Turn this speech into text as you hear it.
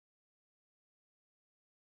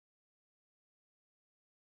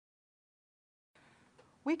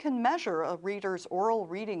We can measure a reader's oral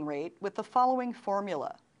reading rate with the following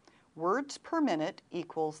formula. Words per minute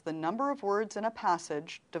equals the number of words in a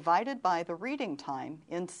passage divided by the reading time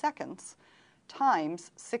in seconds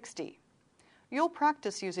times 60. You'll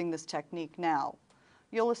practice using this technique now.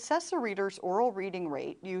 You'll assess a reader's oral reading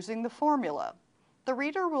rate using the formula. The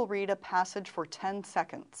reader will read a passage for 10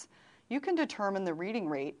 seconds. You can determine the reading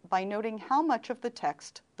rate by noting how much of the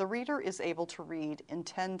text the reader is able to read in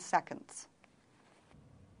 10 seconds.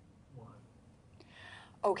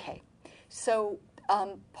 Okay, so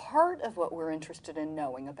part of what we're interested in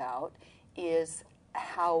knowing about is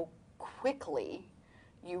how quickly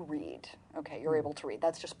you read. Okay, you're able to read.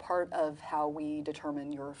 That's just part of how we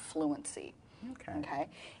determine your fluency. Okay,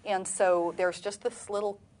 and so there's just this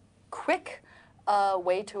little quick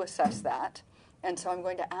way to assess that. And so I'm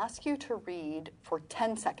going to ask you to read for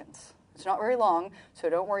 10 seconds. It's not very long, so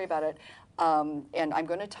don't worry about it. And I'm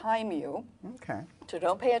going to time you. Okay. So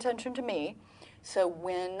don't pay attention to me. So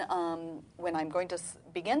when I'm going to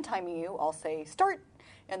begin timing you, I'll say start.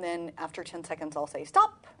 And then after 10 seconds, I'll say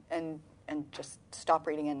stop. And just stop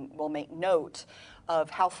reading, and we'll make note of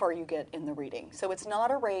how far you get in the reading. So it's not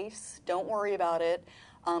a race. Don't worry about it.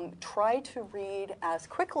 Try to read as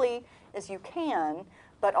quickly as you can,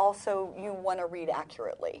 but also you want to read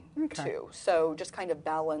accurately too. So just kind of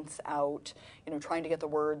balance out, trying to get the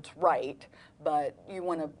words right, but you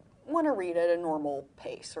want to read at a normal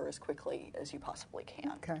pace or as quickly as you possibly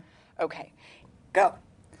can. Okay, go.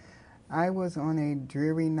 I was on a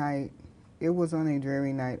dreary night. It was on a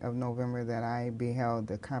dreary night of November that I beheld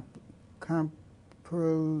the accomplishment.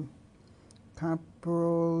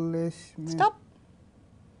 Stop.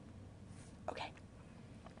 Okay.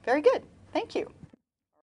 Very good. Thank you.